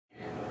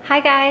Hi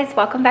guys,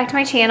 welcome back to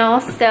my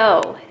channel.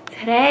 So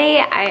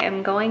today I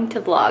am going to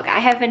vlog. I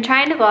have been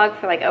trying to vlog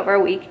for like over a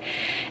week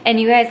and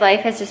you guys' life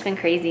has just been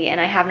crazy and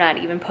I have not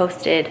even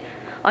posted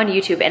on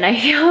YouTube and I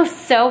feel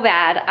so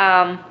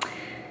bad.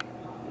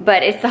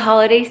 But it's the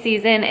holiday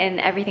season and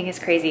everything is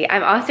crazy.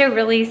 I'm also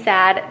really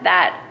sad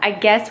that I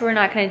guess we're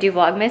not gonna do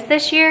Vlogmas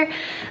this year.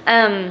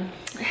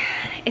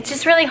 It's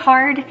just really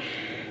hard,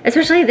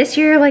 especially this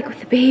year, like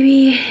with the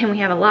baby, and we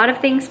have a lot of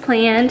things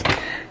planned.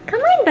 Come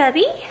on,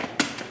 Bubby.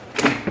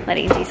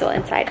 Letting Diesel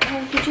inside. Oh,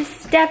 he just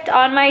stepped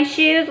on my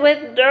shoes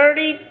with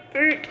dirty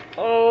feet.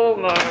 Oh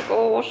my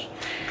gosh.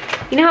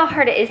 You know how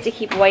hard it is to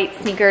keep white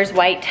sneakers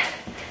white?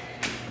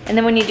 And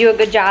then when you do a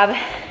good job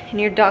and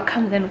your dog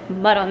comes in with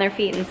mud on their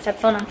feet and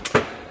steps on them.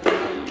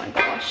 Oh my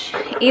gosh.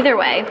 Either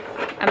way,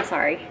 I'm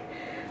sorry.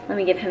 Let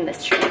me give him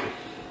this treat.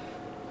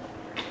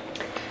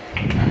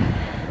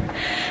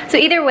 So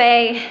either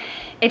way,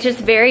 it's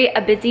just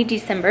a busy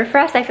December for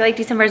us. I feel like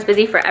December is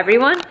busy for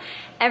everyone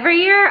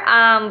every year,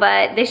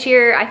 but this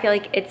year I feel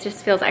like it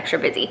just feels extra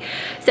busy.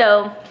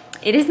 So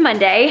it is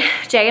Monday.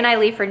 Jay and I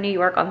leave for New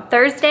York on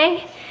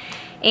Thursday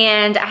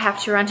and I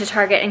have to run to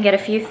Target and get a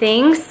few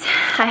things.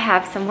 I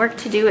have some work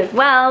to do as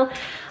well.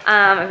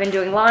 I've been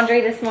doing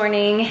laundry this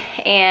morning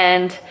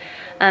and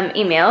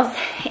emails,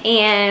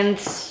 and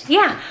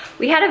yeah,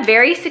 we had a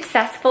very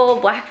successful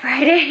Black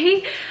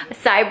Friday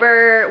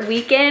cyber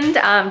weekend.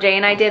 Jay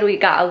and I did. We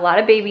got a lot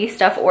of baby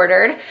stuff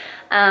ordered.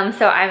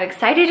 So I'm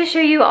excited to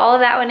show you all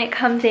of that when it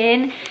comes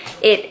in.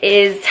 It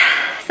is,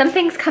 some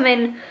things come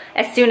in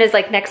as soon as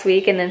like next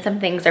week and then some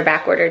things are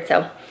back ordered.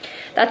 So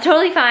that's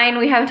totally fine.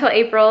 We have until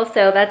April,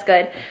 so that's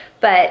good.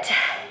 But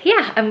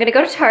yeah, I'm gonna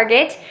go to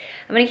Target.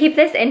 I'm gonna keep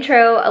this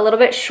intro a little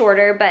bit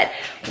shorter, but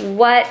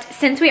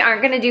since we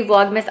aren't gonna do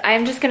Vlogmas,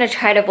 I'm just gonna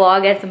try to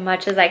vlog as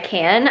much as I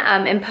can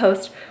and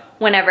post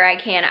whenever I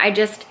can. I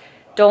just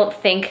don't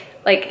think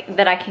like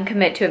that I can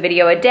commit to a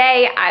video a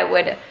day. I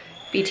would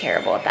be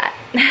terrible at that.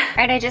 All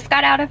right, I just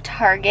got out of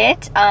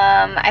Target.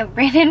 I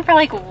ran in for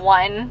like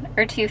 1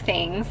 or 2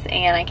 things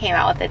and I came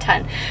out with a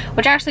ton,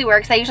 which actually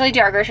works. I usually do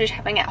our grocery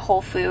shopping at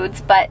Whole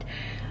Foods, but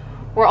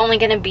we're only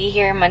gonna be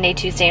here Monday,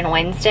 Tuesday, and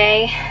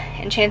Wednesday.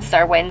 And chances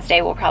are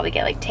Wednesday we'll probably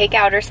get like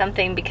takeout or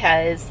something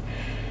because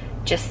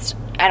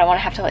I don't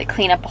wanna have to like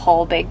clean up a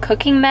whole big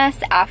cooking mess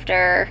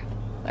after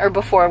or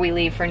before we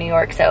leave for New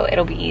York. So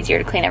it'll be easier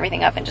to clean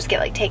everything up and just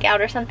get like takeout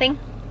or something.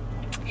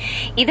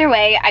 Either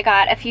way, I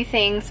got a few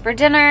things for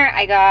dinner.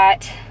 I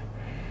got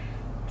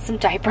some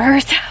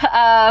diapers.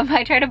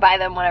 I try to buy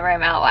them whenever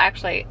I'm out. Well,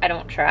 actually, I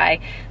don't try.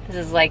 This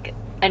is like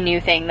a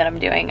new thing that I'm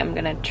doing. I'm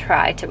gonna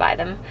try to buy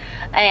them.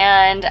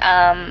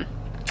 And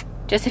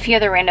just a few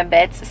other random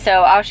bits.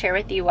 So I'll share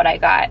with you what I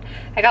got.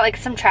 I got like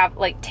some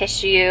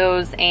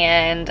tissues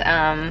and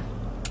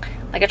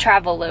like a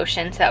travel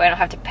lotion so that way I don't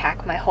have to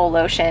pack my whole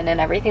lotion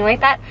and everything like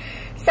that.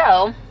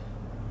 So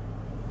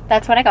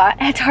that's what I got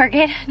at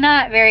Target.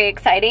 Not very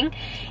exciting.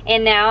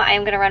 And now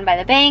I'm gonna run by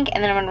the bank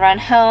and then I'm gonna run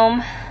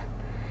home.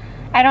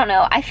 I don't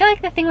know. I feel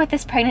like the thing with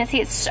this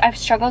pregnancy is I've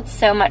struggled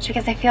so much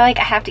because I feel like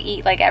I have to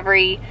eat like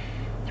every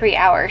 3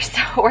 hours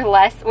or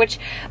less, which,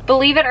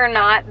 believe it or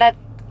not, that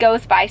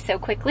goes by so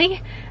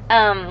quickly.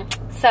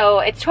 So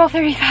it's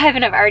 12:35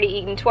 and I've already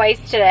eaten twice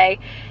today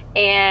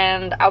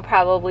and I'll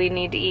probably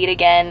need to eat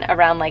again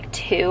around like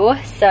 2.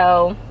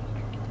 So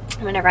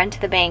I'm gonna run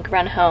to the bank,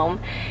 run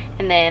home,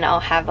 and then I'll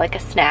have like a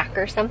snack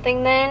or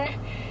something then.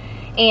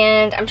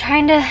 And I'm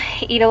trying to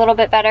eat a little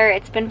bit better.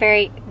 It's been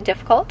very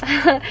difficult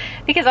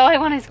because all I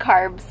want is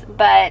carbs,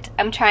 but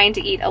I'm trying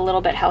to eat a little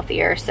bit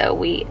healthier, so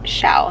we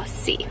shall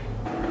see.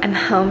 I'm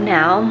home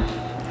now,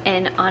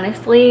 and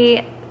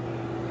honestly,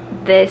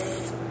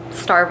 this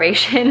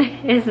starvation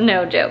is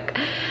no joke.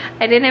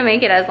 I didn't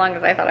make it as long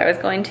as I thought I was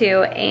going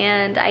to,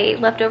 and I ate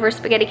leftover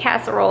spaghetti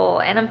casserole,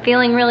 and I'm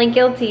feeling really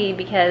guilty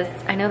because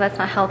I know that's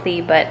not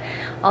healthy, but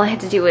all I had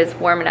to do was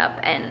warm it up,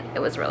 and it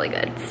was really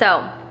good.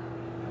 So,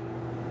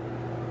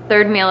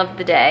 third meal of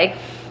the day,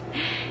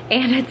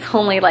 and it's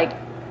only like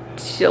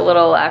a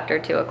little after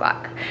 2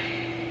 o'clock.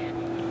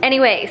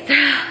 Anyways,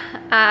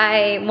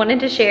 I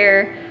wanted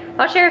to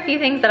I'll share a few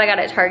things that I got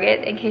at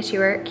Target in case you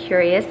were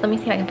curious. Let me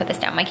see if I can put this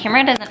down. My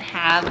camera doesn't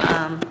have,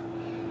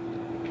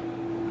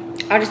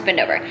 I'll just bend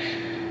over.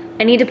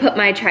 I need to put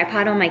my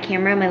tripod on my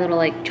camera, my little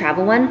like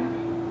travel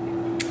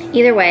one.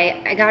 Either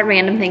way, I got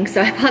random things.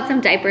 So I bought some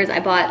diapers.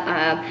 I bought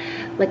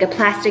like a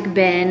plastic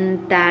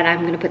bin that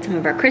I'm gonna put some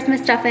of our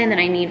Christmas stuff in that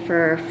I need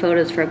for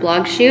photos for a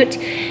blog shoot.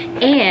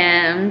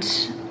 And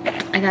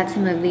I got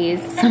some of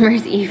these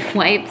Summer's Eve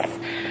wipes.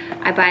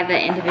 I buy the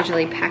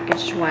individually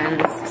packaged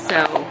ones,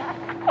 so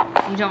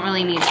you don't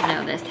really need to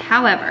know this.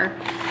 However,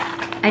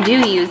 I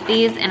do use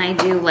these and I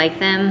do like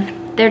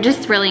them. They're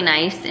just really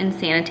nice and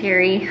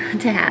sanitary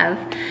to have.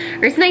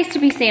 Or it's nice to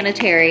be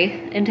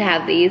sanitary and to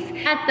have these.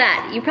 That's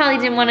that. You probably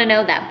didn't want to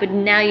know that, but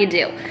now you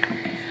do.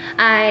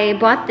 I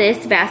bought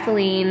this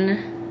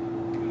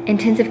Vaseline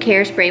Intensive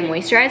Care Spray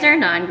Moisturizer,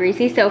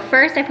 non-greasy. So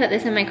first I put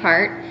this in my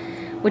cart,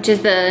 which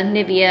is the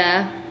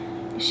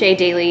Nivea Shea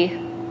Daily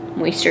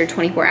Moisture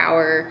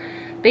 24-hour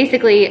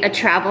basically a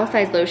travel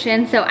size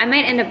lotion. So I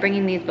might end up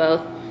bringing these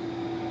both,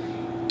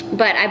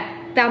 but I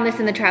found this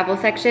in the travel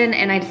section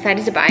and I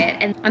decided to buy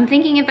it. And I'm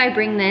thinking if I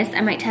bring this,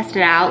 I might test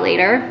it out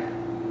later.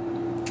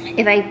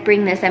 If I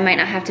bring this, I might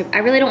not have to, I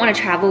really don't want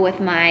to travel with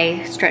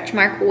my stretch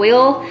mark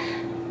oil.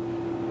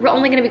 We're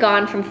only gonna be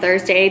gone from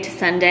Thursday to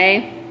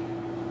Sunday,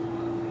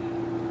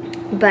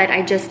 but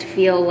I just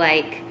feel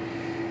like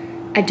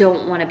I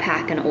don't want to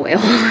pack an oil,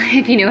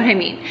 if you know what I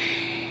mean.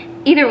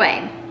 Either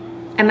way,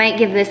 I might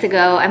give this a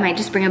go. I might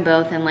just bring them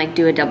both and like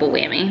do a double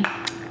whammy.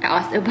 I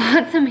also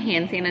bought some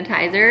hand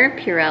sanitizer.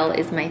 Purell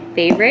is my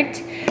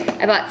favorite.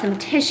 I bought some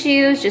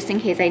tissues just in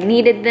case I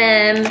needed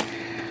them,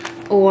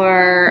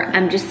 or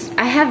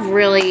I have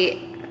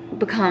really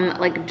become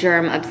like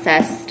germ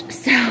obsessed,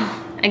 so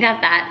I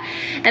got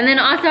that. And then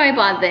also I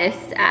bought this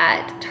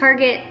at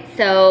Target.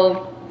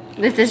 So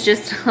this is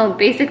just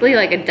basically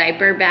like a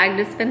diaper bag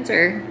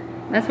dispenser.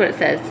 That's what it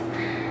says.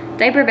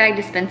 Diaper bag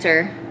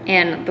dispenser,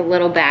 and the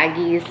little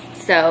baggies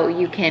so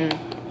you can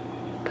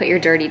put your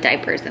dirty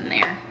diapers in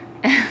there.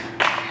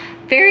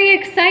 Very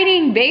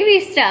exciting baby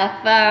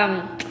stuff.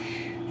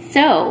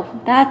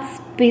 So that's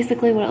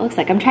basically what it looks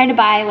like. I'm trying to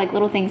buy like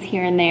little things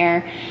here and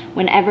there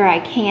whenever I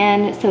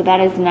can, so that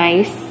is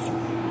nice.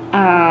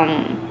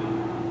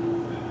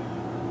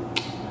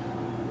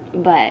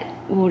 But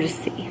we'll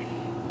just see.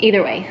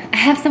 Either way, I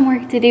have some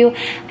work to do.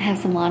 I have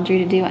some laundry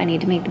to do. I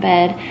need to make the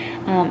bed.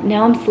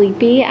 Now I'm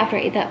sleepy after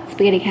I ate that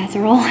spaghetti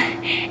casserole.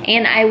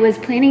 And I was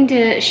planning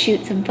to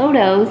shoot some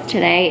photos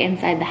today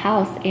inside the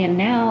house, and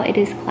now it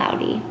is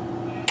cloudy,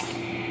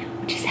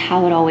 which is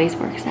how it always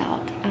works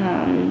out.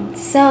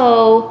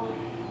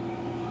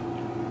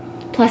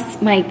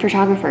 Plus my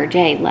photographer,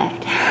 Jay,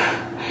 left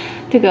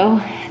to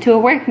go to a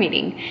work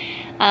meeting.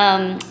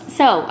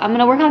 So I'm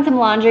gonna work on some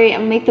laundry.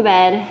 I'm gonna make the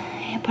bed,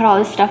 put all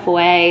this stuff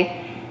away,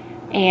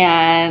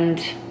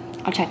 and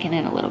I'll check in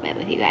a little bit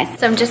with you guys.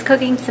 So I'm just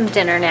cooking some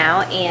dinner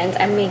now, and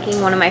I'm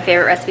making one of my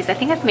favorite recipes. I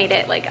think I've made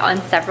it like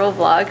on several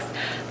vlogs,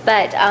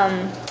 but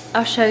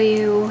I'll show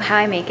you how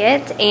I make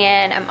it.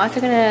 And I'm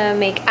also gonna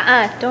make,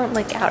 don't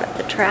look out at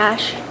the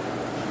trash.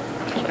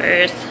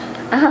 Please.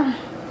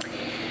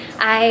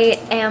 I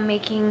am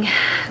making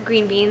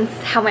green beans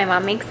how my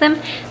mom makes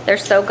them. They're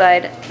so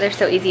good. They're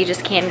so easy,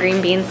 just canned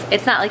green beans.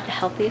 It's not like the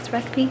healthiest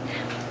recipe.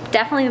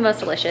 Definitely the most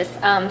delicious.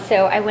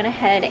 So I went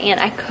ahead and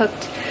I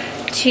cooked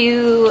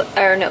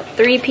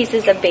 3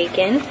 pieces of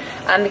bacon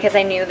because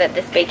I knew that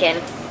this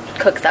bacon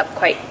cooks up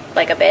quite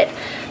like a bit.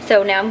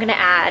 So now I'm gonna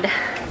add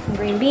some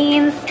green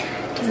beans.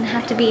 Doesn't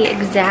have to be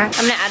exact.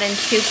 I'm gonna add in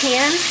 2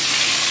 cans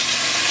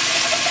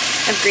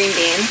of green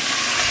beans.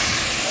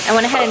 I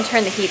went ahead and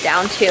turned the heat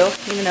down too,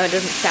 even though it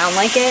doesn't sound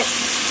like it.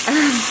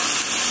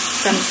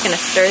 So I'm just gonna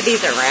stir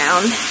these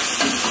around.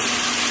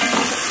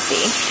 Let's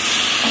see.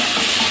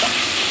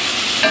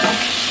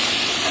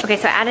 Okay,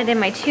 so I added in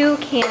my 2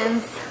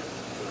 cans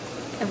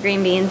of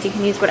green beans. You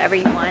can use whatever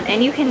you want,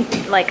 and you can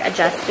like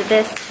adjust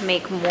this to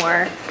make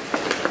more.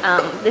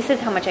 This is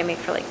how much I make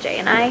for like Jay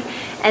and I.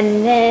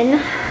 And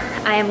then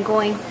I am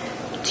going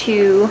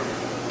to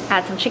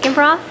add some chicken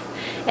broth,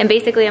 and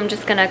basically I'm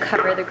just gonna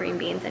cover the green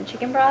beans in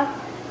chicken broth,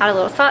 add a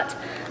little salt,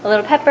 a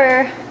little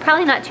pepper,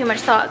 probably not too much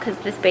salt because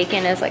this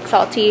bacon is like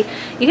salty.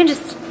 You can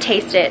just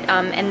taste it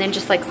and then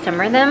just like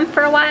simmer them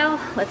for a while.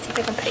 Let's see if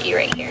I can put you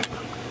right here.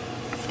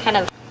 It's kind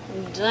of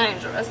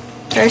dangerous.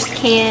 First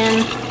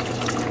can,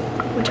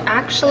 which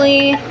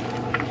actually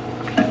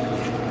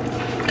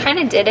kind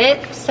of did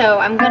it. So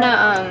I'm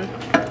gonna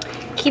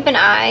keep an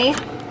eye.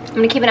 I'm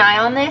gonna keep an eye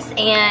on this,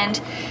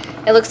 and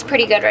it looks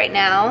pretty good right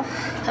now.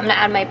 I'm gonna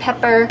add my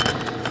pepper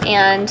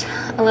and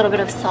a little bit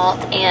of salt,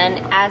 and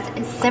as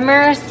it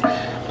simmers,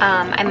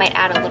 I might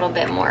add a little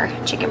bit more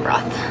chicken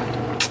broth.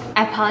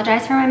 I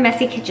apologize for my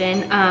messy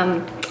kitchen,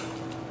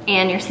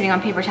 and you're sitting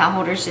on paper towel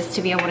holders just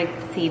to be able to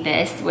see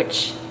this,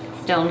 which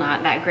still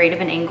not that great of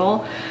an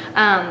angle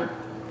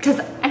because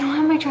I don't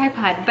have my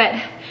tripod, but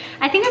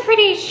I think I'm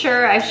pretty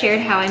sure I've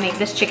shared how I make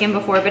this chicken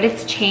before, but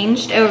it's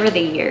changed over the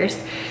years.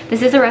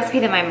 This is a recipe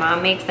that my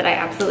mom makes that I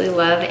absolutely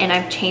love, and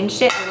I've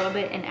changed it a little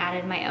bit and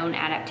added my own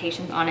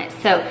adaptations on it.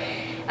 So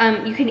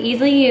you can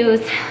easily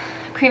use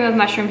cream of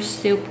mushroom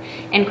soup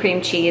and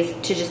cream cheese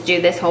to just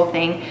do this whole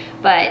thing,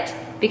 but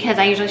because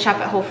I usually shop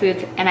at Whole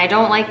Foods and I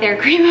don't like their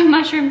cream of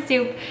mushroom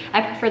soup,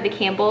 I prefer the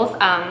Campbell's.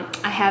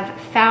 I have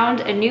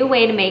found a new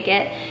way to make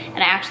it, and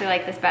I actually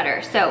like this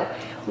better. So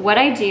what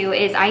I do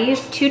is I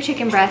use 2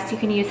 chicken breasts. You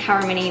can use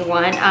however many you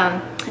want.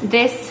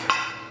 This,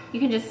 you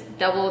can just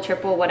double,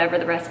 triple, whatever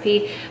the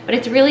recipe, but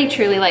it's really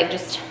truly like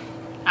just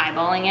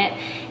eyeballing it.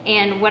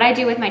 And what I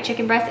do with my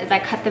chicken breasts is I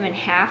cut them in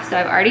half. So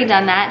I've already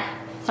done that.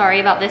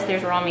 Sorry about this,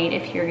 there's raw meat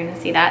if you're gonna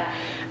see that.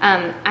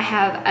 I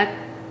have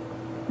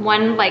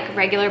one like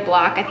regular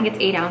block, I think it's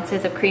 8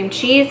 ounces of cream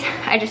cheese.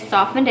 I just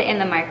softened it in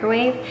the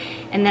microwave,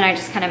 and then I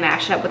just kind of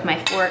mash it up with my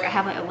fork. I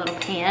have like a little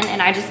pan, and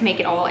I just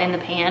make it all in the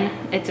pan.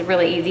 It's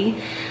really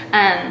easy.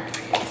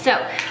 So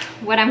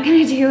what I'm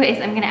gonna do is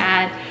I'm gonna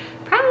add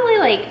probably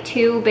like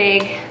 2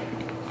 big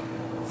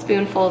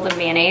spoonfuls of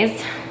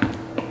mayonnaise.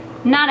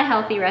 Not a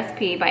healthy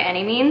recipe by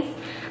any means.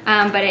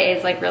 but it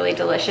is like really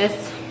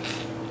delicious.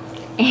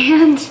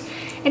 And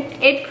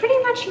it pretty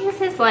much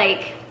uses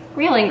like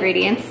real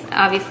ingredients.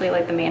 Obviously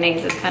like the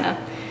mayonnaise is kind of,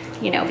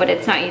 you know, but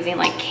it's not using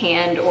like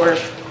canned or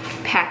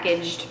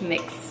packaged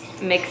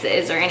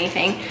mixes or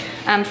anything.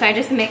 So I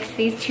just mix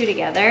these two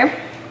together.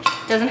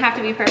 Doesn't have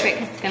to be perfect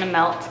because it's gonna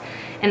melt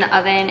in the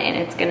oven and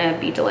it's gonna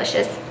be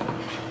delicious.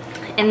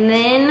 And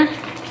then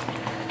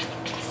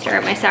stir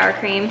up my sour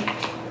cream.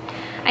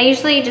 I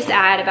usually just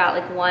add about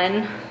like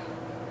 1.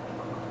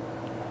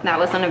 That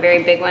wasn't a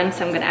very big one,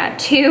 so I'm gonna add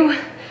 2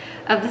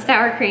 of the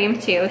sour cream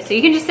too. So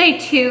you can just say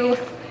 2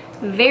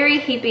 very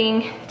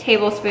heaping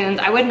tablespoons.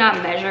 I would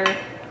not measure,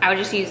 I would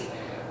just use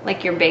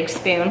like your big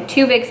spoon.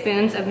 2 big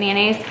spoons of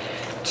mayonnaise,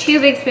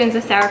 2 big spoons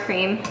of sour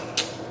cream.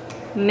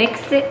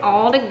 Mix it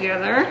all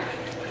together.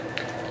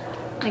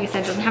 Like I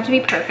said, it doesn't have to be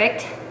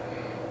perfect.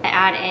 I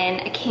add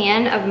in a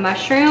can of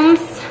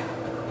mushrooms,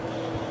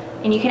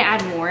 and you can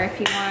add more if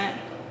you want.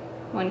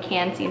 1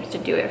 can seems to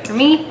do it for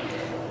me.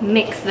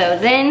 Mix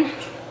those in.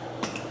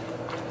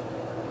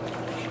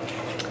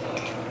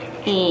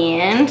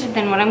 And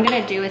then what I'm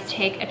gonna do is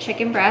take a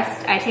chicken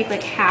breast. I take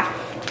like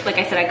half, like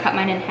I said, I cut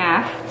mine in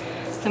half.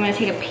 So I'm gonna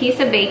take a piece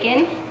of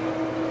bacon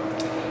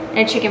and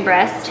a chicken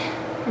breast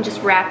and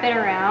just wrap it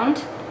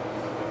around.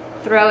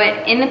 Throw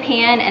it in the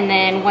pan, and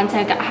then once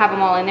I have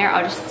them all in there,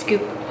 I'll just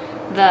scoop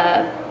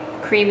the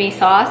creamy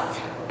sauce,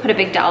 put a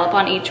big dollop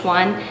on each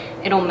one.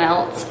 It'll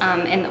melt,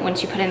 and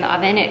once you put it in the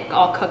oven, it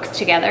all cooks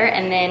together,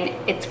 and then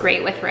it's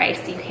great with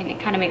rice. It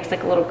kind of makes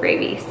like a little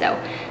gravy. So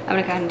I'm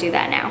gonna go ahead and do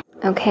that now.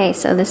 Okay,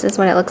 so this is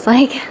what it looks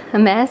like, a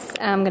mess.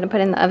 I'm gonna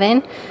put it in the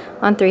oven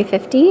on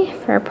 350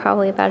 for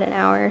probably about an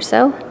hour or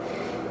so,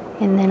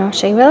 and then I'll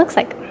show you what it looks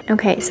like.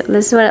 Okay, so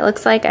this is what it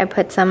looks like. I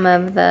put some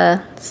of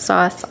the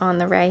sauce on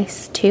the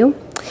rice too,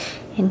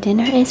 and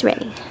dinner is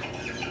ready.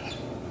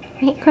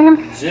 Right, Carm?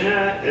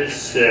 Dinner is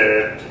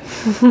served.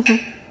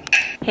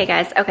 Hey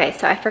guys, okay,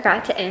 so I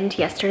forgot to end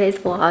yesterday's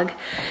vlog,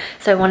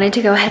 so I wanted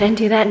to go ahead and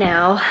do that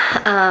now,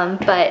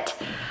 but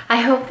I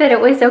hope that it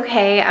was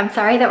okay. I'm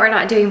sorry that we're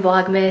not doing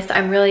Vlogmas.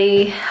 I'm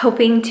really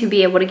hoping to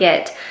be able to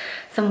get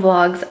some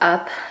vlogs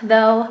up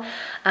though,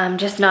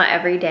 just not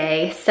every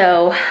day.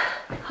 So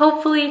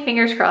hopefully,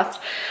 fingers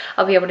crossed,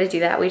 I'll be able to do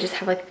that. We just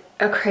have like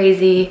a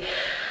crazy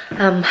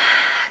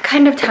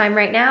kind of time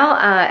right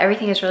now.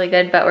 Everything is really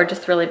good, but we're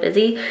just really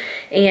busy.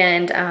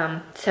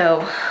 And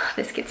so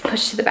this gets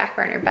pushed to the back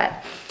burner. But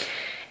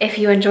if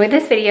you enjoyed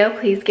this video,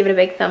 please give it a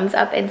big thumbs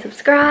up and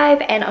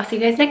subscribe. And I'll see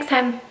you guys next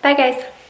time. Bye guys.